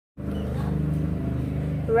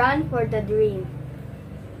Run for the dream.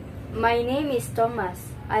 My name is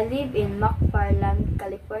Thomas. I live in McFarland,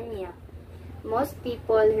 California. Most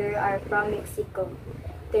people here are from Mexico.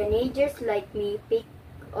 Teenagers like me pick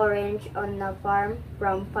orange on the farm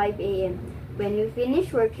from 5 a.m. When we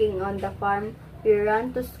finish working on the farm, we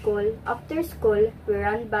run to school. After school, we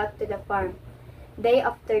run back to the farm. Day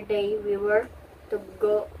after day, we work to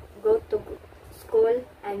go to school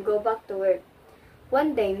and go back to work.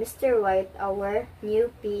 One day, Mr. White, our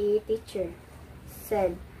new PE teacher,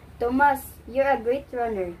 said, "Thomas, you're a great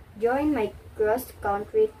runner. Join my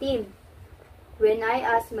cross-country team." When I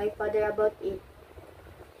asked my father about it,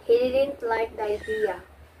 he didn't like the idea.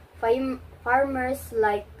 Farmers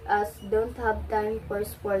like us don't have time for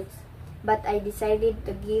sports, but I decided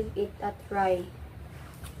to give it a try.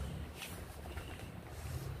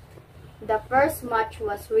 The first match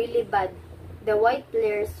was really bad. The white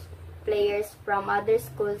players from other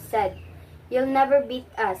schools said, "You'll never beat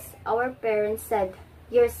us." Our parents said,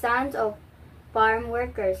 "You're sons of farm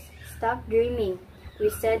workers. Stop dreaming." We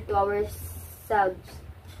said to ourselves,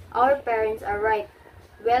 "Our parents are right.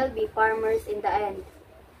 We'll be farmers in the end."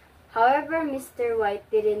 However, Mr. White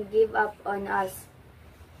didn't give up on us.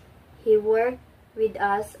 He worked with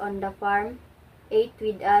us on the farm, ate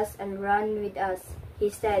with us, and ran with us. He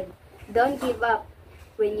said, "Don't give up.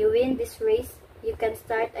 When you win this race, you can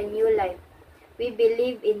start a new life." We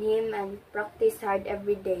believe in him and practice hard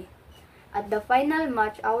every day. At the final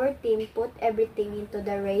match, our team put everything into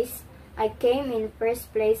the race. I came in first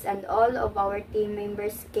place and all of our team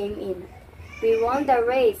members came in. We won the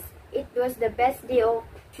race. It was the best day of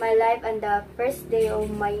my life and the first day of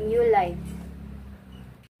my new life.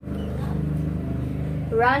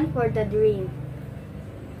 Run for the dream.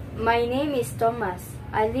 My name is Thomas.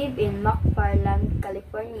 I live in McFarland,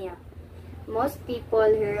 California. Most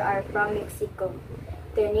people here are from Mexico.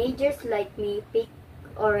 Teenagers like me pick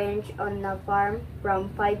orange on the farm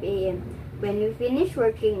from 5 a.m. When we finish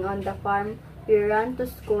working on the farm, we run to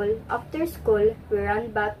school. After school, we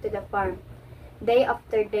run back to the farm. Day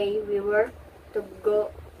after day, we work to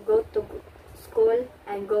go to school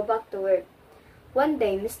and go back to work. One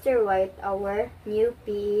day, Mr. White, our new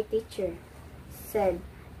PE teacher, said,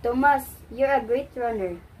 "Thomas, you're a great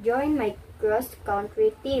runner. Join my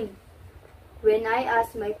cross-country team." When I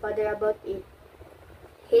asked my father about it,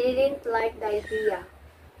 he didn't like the idea.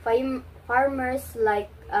 Farmers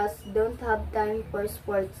like us don't have time for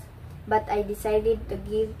sports, but I decided to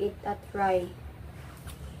give it a try.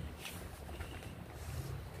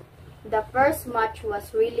 The first match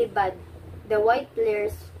was really bad. The white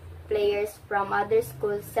players from other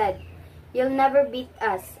schools said, "You'll never beat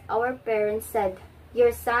us." Our parents said,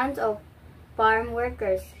 "You're sons of farm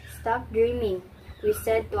workers. Stop dreaming." We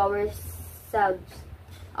said to ourselves,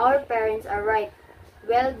 "Our parents are right.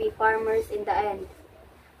 We'll be farmers in the end."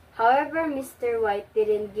 However, Mr. White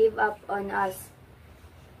didn't give up on us.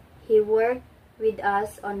 He worked with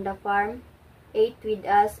us on the farm, ate with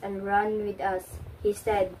us, and ran with us. He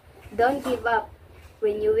said, "Don't give up.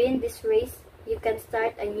 When you win this race, you can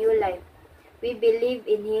start a new life." We believe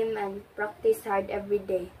in him and practice hard every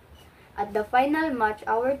day. At the final match,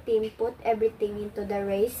 our team put everything into the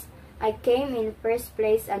race. I came in first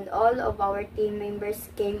place and all of our team members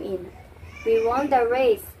came in. We won the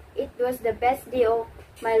race. It was the best day of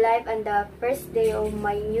my life and the first day of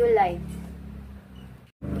my new life.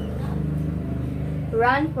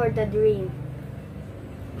 Run for the dream.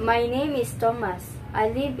 My name is Thomas. I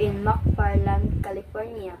live in McFarland,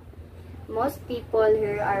 California. Most people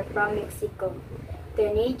here are from Mexico.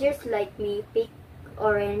 Teenagers like me pick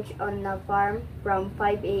orange on the farm from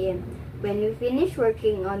 5 a.m. When we finish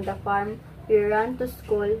working on the farm, we run to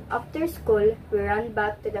school. After school, we run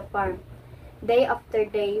back to the farm. Day after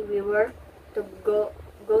day, we work to go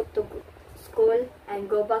to school and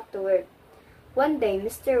go back to work. One day,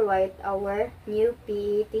 Mr. White, our new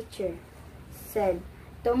PE teacher, said,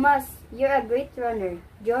 "Thomas, you're a great runner.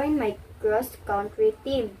 Join my cross-country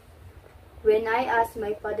team." When I asked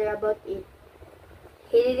my father about it,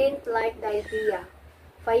 he didn't like the idea.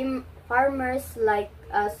 Farmers like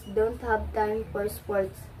us don't have time for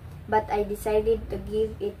sports, but I decided to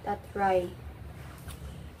give it a try.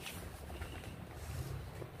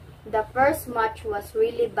 The first match was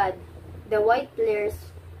really bad. The white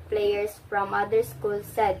players from other schools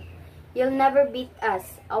said, "You'll never beat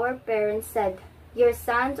us." Our parents said, "You're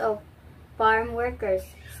sons of farm workers.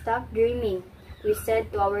 Stop dreaming." We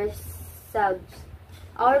said to ourselves,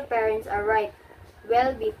 "Our parents are right.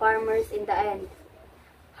 We'll be farmers in the end."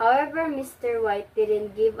 However, Mr. White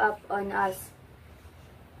didn't give up on us.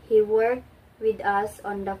 He worked with us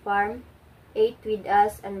on the farm, ate with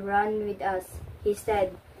us, and ran with us. He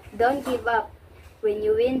said, "Don't give up. When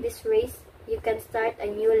you win this race, you can start a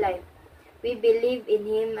new life. We believe in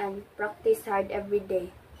him and practice hard every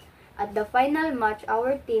day. At the final match,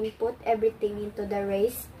 our team put everything into the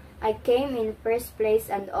race. I came in first place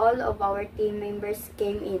and all of our team members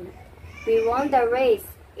came in. We won the race.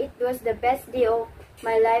 It was the best day of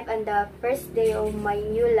my life and the first day of my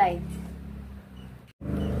new life.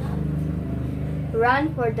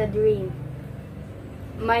 Run for the dream.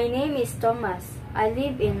 My name is Thomas. I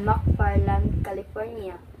live in McFarland,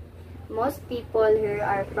 California. Most people here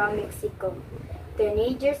are from Mexico.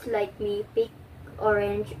 Teenagers like me pick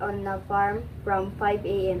orange on the farm from 5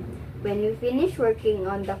 a.m. When we finish working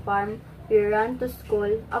on the farm, we run to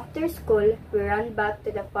school. After school, we run back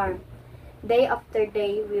to the farm. Day after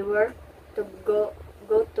day, we work to go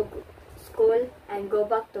to school and go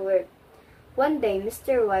back to work. One day,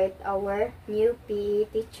 Mr. White, our new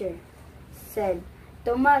PE teacher, said,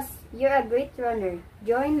 "Thomas, you're a great runner.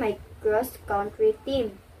 Join my cross-country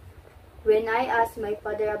team." When I asked my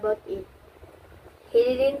father about it, he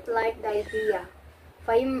didn't like the idea.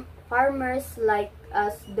 Farmers like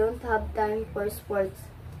us don't have time for sports,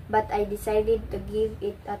 but I decided to give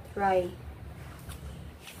it a try.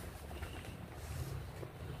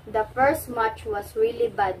 The first match was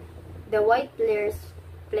really bad. The white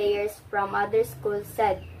players from other schools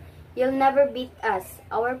said, "You'll never beat us."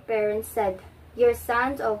 Our parents said, "You're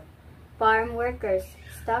sons of farm workers.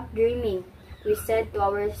 Stop dreaming." We said to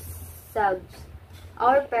ourselves,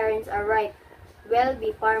 "Our parents are right. We'll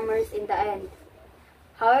be farmers in the end."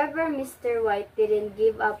 However, Mr. White didn't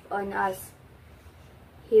give up on us.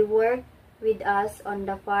 He worked with us on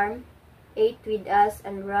the farm, ate with us,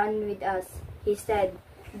 and ran with us. He said,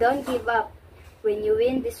 "Don't give up. When you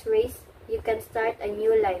win this race, you can start a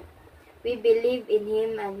new life." We believe in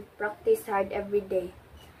him and practice hard every day.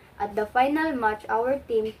 At the final match, our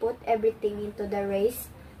team put everything into the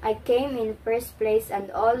race. I came in first place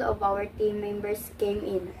and all of our team members came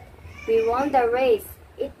in. We won the race.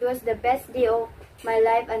 It was the best day of my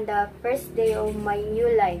life and the first day of my new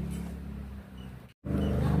life.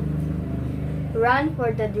 Run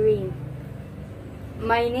for the dream.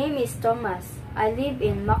 My name is Thomas. I live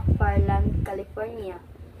in McFarland, California.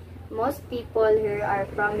 Most people here are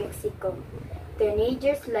from Mexico.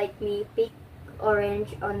 Teenagers like me pick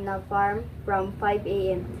orange on the farm from 5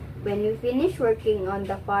 a.m. When we finish working on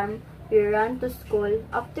the farm, we run to school.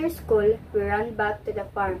 After school, we run back to the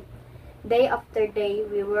farm. Day after day,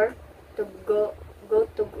 we work to go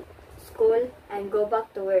to school and go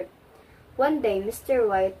back to work. One day, Mr.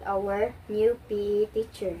 White, our new PE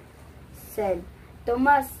teacher, said,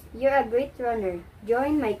 "Thomas, you're a great runner.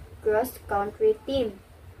 Join my cross-country team."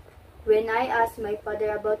 When I asked my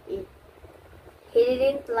father about it, he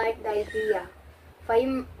didn't like the idea.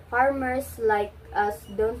 Farmers like us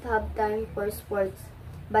don't have time for sports,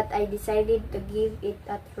 but I decided to give it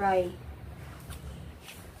a try.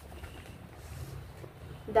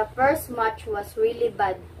 The first match was really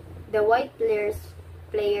bad. The white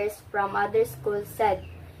players from other schools said,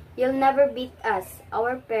 "You'll never beat us."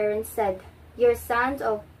 Our parents said, "You're sons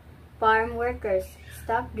of farm workers.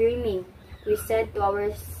 Stop dreaming." We said to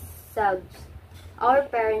ourselves, "Our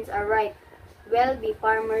parents are right. We'll be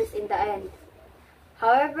farmers in the end."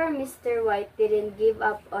 However, Mr. White didn't give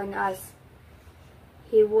up on us.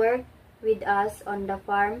 He worked with us on the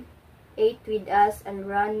farm, ate with us, and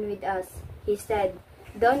ran with us. He said,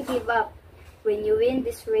 "Don't give up. When you win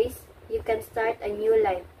this race, you can start a new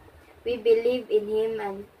life." We believe in him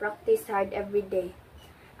and practice hard every day.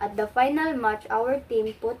 At the final match, our team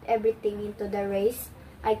put everything into the race.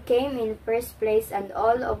 I came in first place and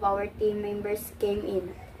all of our team members came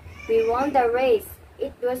in. We won the race.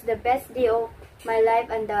 It was the best day of my life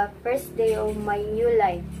and the first day of my new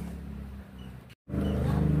life.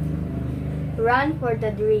 Run for the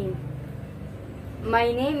dream. My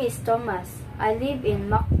name is Thomas. I live in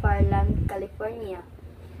McFarland, California.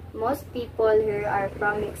 Most people here are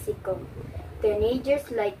from Mexico. Teenagers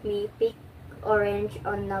like me pick orange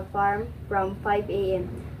on the farm from 5 a.m.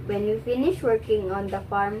 When we finish working on the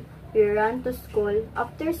farm, we run to school.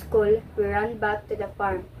 After school, we run back to the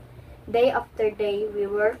farm. Day after day, we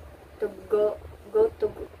work to go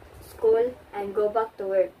to school and go back to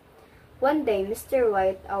work. One day, Mr.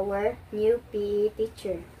 White, our new PE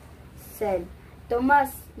teacher, said,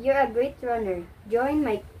 "Thomas, you're a great runner. Join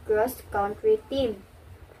my cross-country team."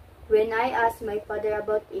 When I asked my father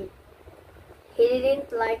about it, he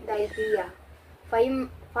didn't like the idea.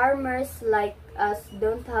 Farmers like us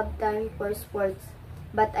don't have time for sports,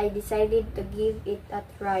 but I decided to give it a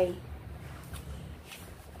try.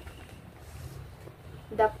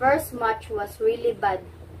 The first match was really bad.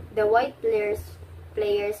 The white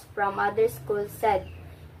players from other schools said,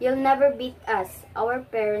 You'll never beat us, our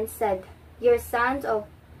parents said. You're sons of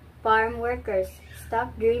farm workers.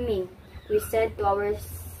 Stop dreaming, we said to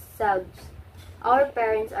ourselves. Our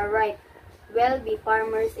parents are right. We'll be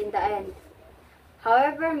farmers in the end.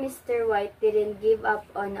 However, Mr. White didn't give up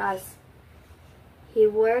on us. He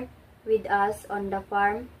worked with us on the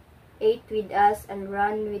farm, ate with us, and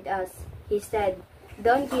ran with us. He said,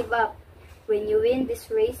 "Don't give up. When you win this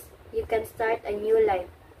race, you can start a new life."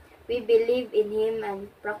 We believed in him and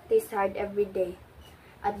practiced hard every day.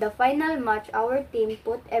 At the final match, our team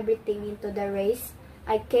put everything into the race.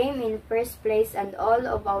 I came in first place and all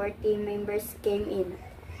of our team members came in.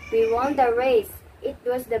 We won the race. It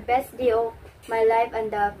was the best day of my life and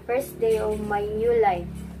the first day of my new life.